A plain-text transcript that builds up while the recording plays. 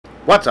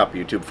What's up,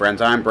 YouTube friends?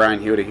 I'm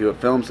Brian Hewitt of Hewitt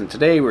Films, and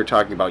today we're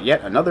talking about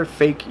yet another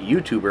fake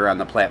YouTuber on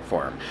the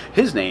platform.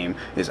 His name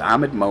is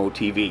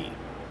AhmedMoeTV.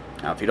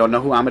 Now, if you don't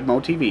know who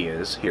AhmedMoeTV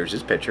is, here's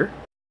his picture.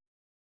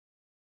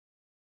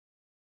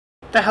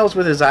 What the hell's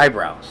with his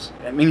eyebrows?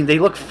 I mean, they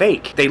look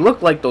fake. They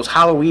look like those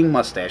Halloween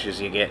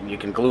mustaches you get and you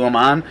can glue them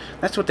on.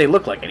 That's what they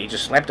look like, and he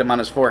just slapped them on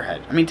his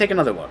forehead. I mean, take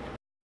another look.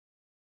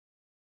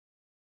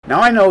 Now,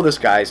 I know this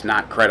guy's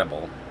not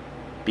credible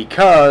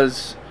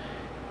because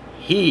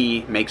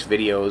he makes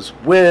videos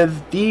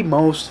with the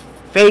most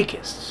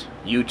fakest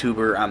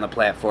YouTuber on the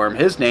platform.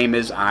 His name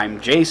is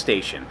OMG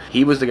Station.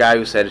 He was the guy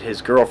who said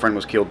his girlfriend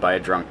was killed by a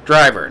drunk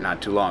driver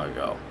not too long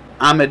ago.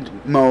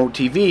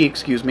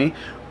 AhmedMoeTV,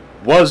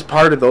 was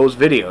part of those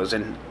videos,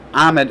 and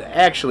Ahmed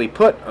actually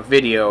put a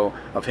video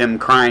of him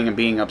crying and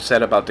being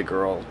upset about the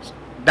girls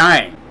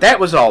dying. That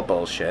was all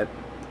bullshit.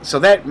 So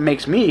that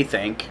makes me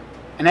think,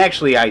 and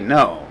actually I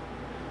know,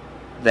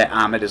 that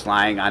Ahmed is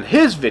lying on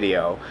his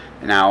video.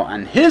 Now,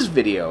 on his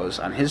videos,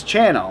 on his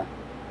channel,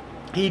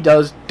 he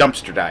does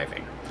dumpster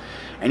diving.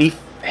 And he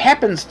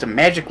happens to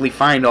magically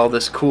find all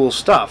this cool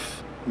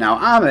stuff. Now,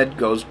 Ahmed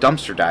goes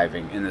dumpster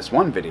diving in this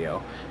one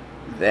video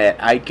that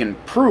I can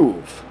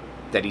prove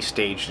that he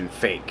staged and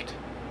faked.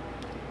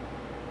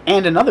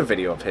 And another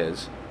video of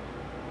his,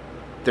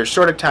 they're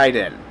sort of tied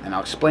in, and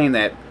I'll explain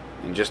that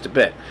in just a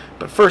bit.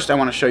 But first, I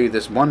want to show you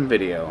this one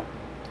video.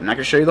 I'm not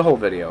going to show you the whole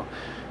video,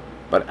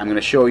 but I'm going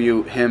to show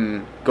you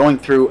him going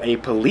through a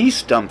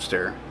police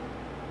dumpster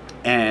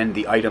and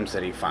the items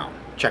that he found.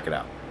 Check it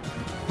out.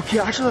 Okay,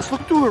 actually, let's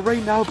look through it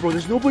right now, bro.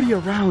 There's nobody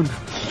around.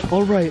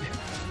 Alright.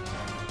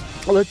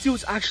 Well, let's see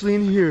what's actually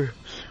in here.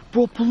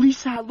 Bro,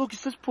 police hat. Look, it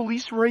says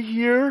police right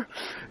here.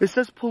 It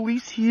says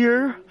police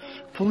here.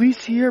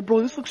 Police here.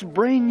 Bro, this looks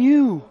brand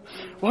new.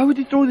 Why would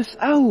they throw this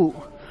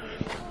out?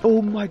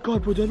 Oh my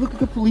god, bro. Did I look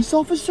like a police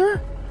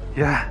officer?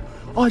 Yeah.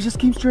 Oh, I just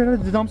came straight out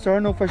of the dumpster. I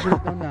don't know if I should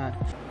have done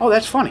that. Oh,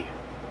 that's funny.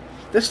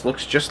 This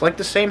looks just like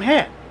the same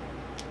hat.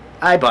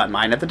 I bought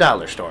mine at the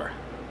dollar store.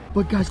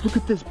 But guys, look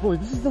at this, bro.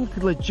 This is like a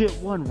legit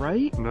one,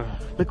 right? No.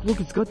 Like,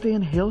 look, it's got the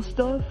inhale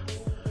stuff.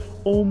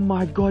 Oh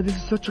my god, this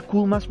is such a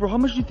cool mask, bro. How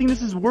much do you think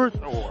this is worth?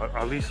 Oh,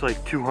 at least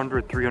like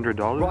 $200, $300.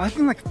 Bro, I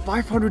think like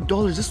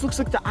 $500. This looks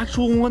like the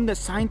actual one that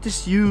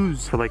scientists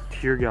use. For like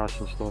tear gas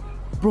and stuff.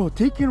 Bro,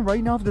 take in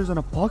right now, if there's an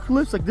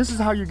apocalypse, like, this is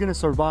how you're gonna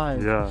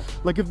survive. Yeah.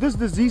 Like, if this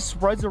disease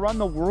spreads around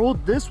the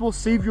world, this will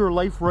save your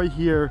life right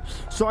here.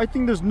 So I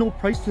think there's no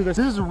price to this.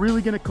 This is really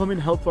gonna come in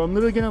helpful. I'm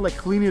literally gonna like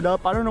clean it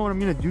up. I don't know what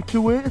I'm gonna do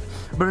to it,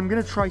 but I'm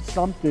gonna try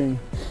something.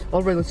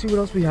 All right, let's see what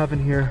else we have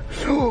in here.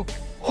 Oh,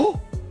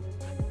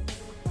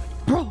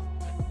 bro,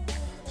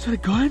 is that a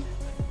gun?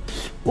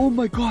 Oh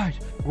my god.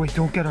 Wait,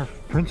 don't get our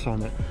prints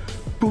on it.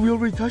 But we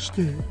already touched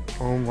it.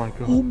 Oh my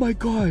god. Oh my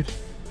god.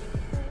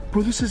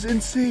 Bro, this is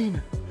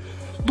insane.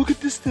 Look at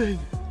this thing.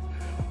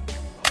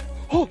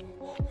 Oh.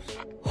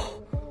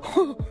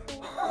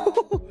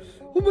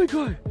 Oh my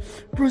god.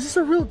 Bro, is this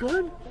a real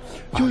gun?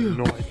 Yo, I have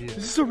no idea. Is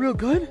this a real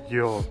gun?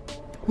 Yo.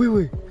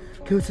 Wait.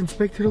 Okay, let's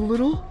inspect it a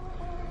little.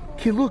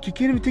 Okay, look, you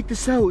can't even take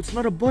this out. It's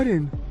not a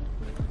button.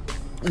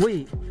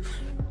 Wait.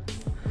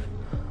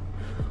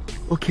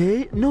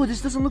 Okay. No,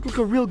 this doesn't look like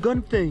a real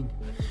gun thing.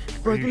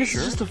 Bro, I think this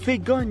is just a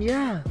fake gun,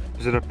 yeah.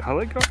 Is it a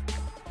pellet gun?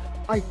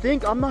 I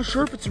think. I'm not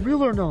sure if it's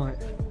real or not.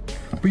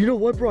 But you know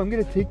what, bro? I'm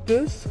gonna take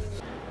this.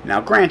 Now,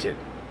 granted,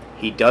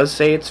 he does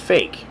say it's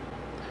fake,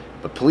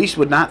 but police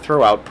would not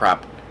throw out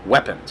prop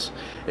weapons.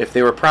 If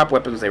they were prop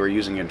weapons they were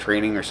using in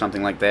training or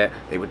something like that,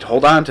 they would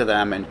hold on to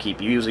them and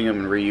keep using them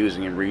and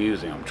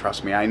reusing them.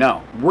 Trust me, I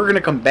know. We're going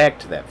to come back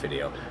to that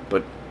video,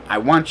 but I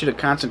want you to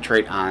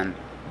concentrate on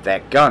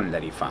that gun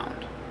that he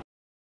found.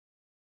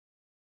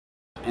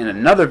 In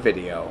another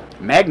video,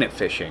 magnet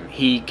fishing,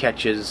 he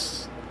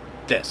catches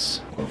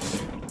this.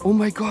 Oh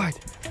my god.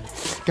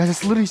 Guys,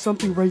 that's literally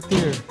something right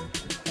there.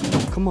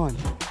 Come on.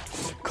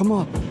 Come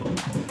up.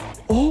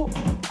 Oh.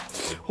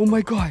 Oh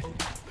my god.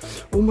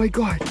 Oh my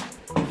god.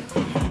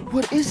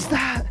 What is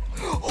that?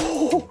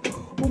 Oh.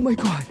 Oh my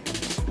god.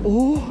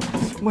 Oh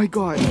my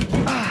god.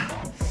 Ah.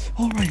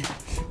 Alright.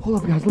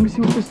 Hold up, guys. Let me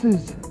see what this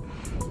is.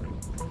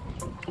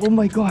 Oh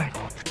my god.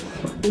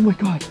 Oh my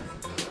god.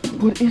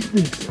 What is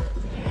this?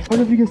 I don't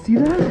know if you can see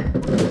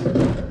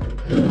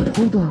that.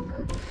 Hold up.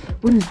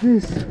 What is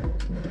this?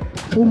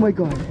 Oh my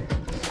god.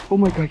 Oh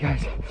my god,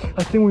 guys.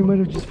 I think we might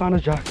have just found a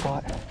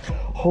jackpot.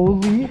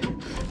 Holy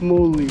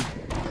moly.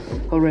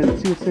 Alright,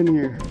 let's see what's in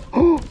here.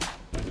 Oh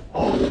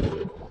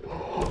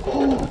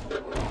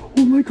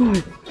my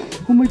god.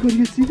 Oh my god, you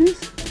guys see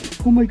this?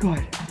 Oh my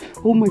god.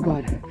 Oh my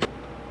god.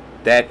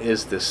 That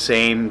is the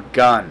same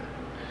gun.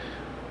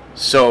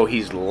 So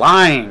he's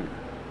lying,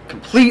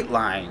 complete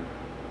lying,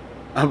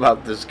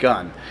 about this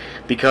gun.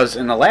 Because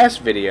in the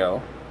last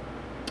video,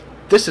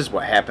 this is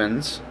what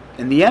happens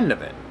in the end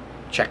of it.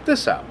 Check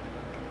this out.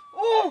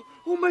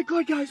 Oh my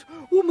god, guys.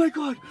 Oh my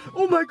god.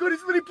 Oh my god,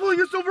 it's literally pulling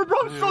us over, bro.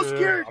 I'm so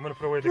scared. I'm gonna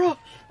put away the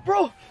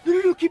Bro.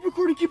 No, keep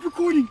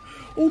recording.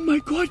 Oh my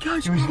god,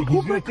 guys.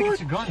 Oh my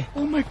god.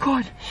 Oh my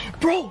god.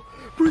 Bro,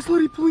 Bro, he's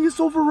literally pulling us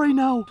over right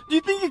now. Do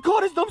you think he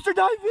caught us dumpster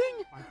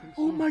diving?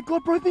 Oh my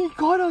god, bro, I think he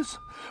caught us.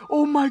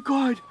 Oh my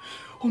god.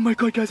 Oh my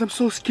god, guys, I'm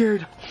so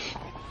scared.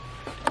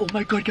 Oh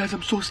my god, guys,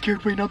 I'm so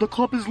scared right now. The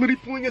cop is literally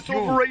pulling us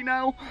over right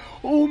now.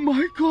 Oh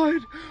my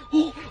god.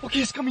 Oh, okay,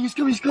 he's coming, he's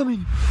coming, he's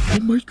coming. Oh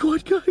my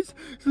god, guys.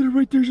 He's literally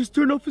right there, just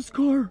turned off his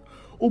car.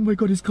 Oh my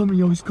god, he's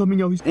coming out, he's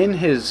coming out. In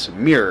his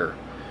mirror,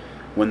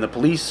 when the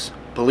police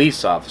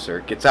officer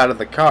gets out of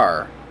the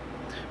car,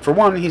 for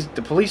one,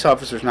 the police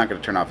officer's not going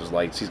to turn off his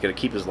lights. He's going to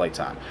keep his lights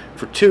on.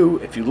 For two,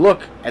 if you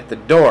look at the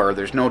door,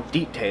 there's no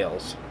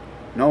details.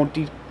 No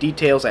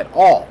details at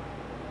all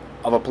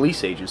of a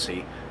police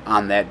agency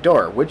on that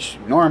door, which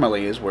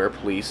normally is where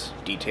police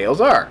details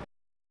are.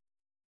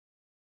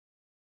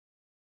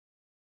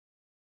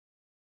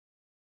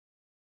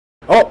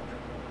 Oh,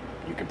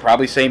 you could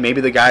probably say maybe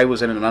the guy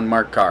was in an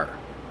unmarked car.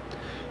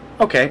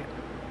 Okay,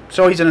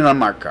 so he's in an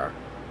unmarked car.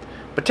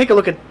 But take a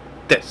look at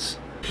this.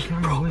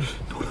 Bro,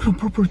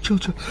 bro, chill.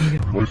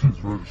 License,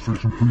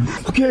 registration,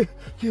 please. Okay,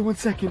 1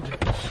 second.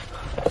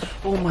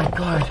 Oh my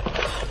god.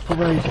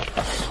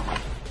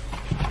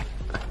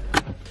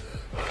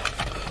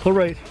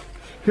 Alright,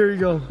 here you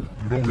go.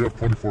 You know we have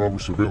 24-hour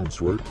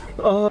surveillance,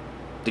 right?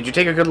 Did you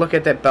take a good look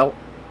at that belt?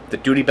 The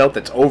duty belt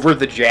that's over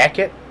the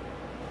jacket?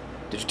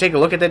 Did you take a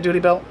look at that duty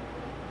belt?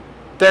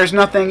 There's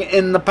nothing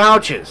in the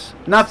pouches.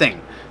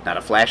 Nothing. Not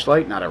a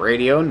flashlight, not a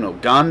radio, no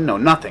gun, no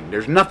nothing.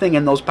 There's nothing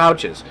in those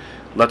pouches.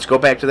 Let's go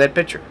back to that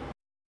picture.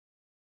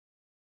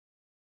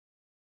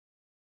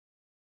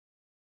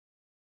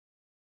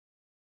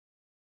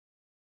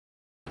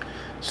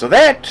 So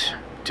that,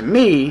 to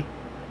me,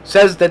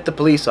 says that the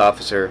police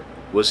officer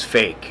was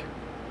fake.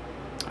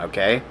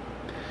 Okay?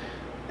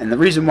 And the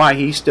reason why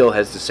he still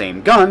has the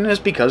same gun is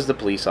because the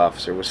police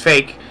officer was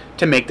fake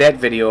to make that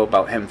video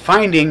about him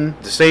finding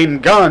the same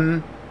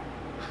gun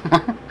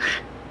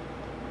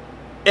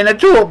in a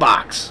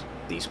toolbox.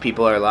 These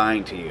people are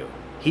lying to you.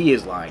 He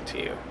is lying to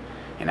you.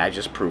 And I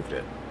just proved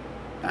it.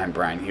 I'm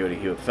Brian Hewitt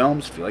of Hewitt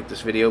Films. If you like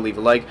this video, leave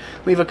a like,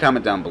 leave a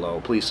comment down below.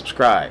 Please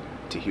subscribe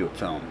to Hewitt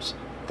Films.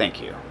 Thank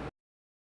you.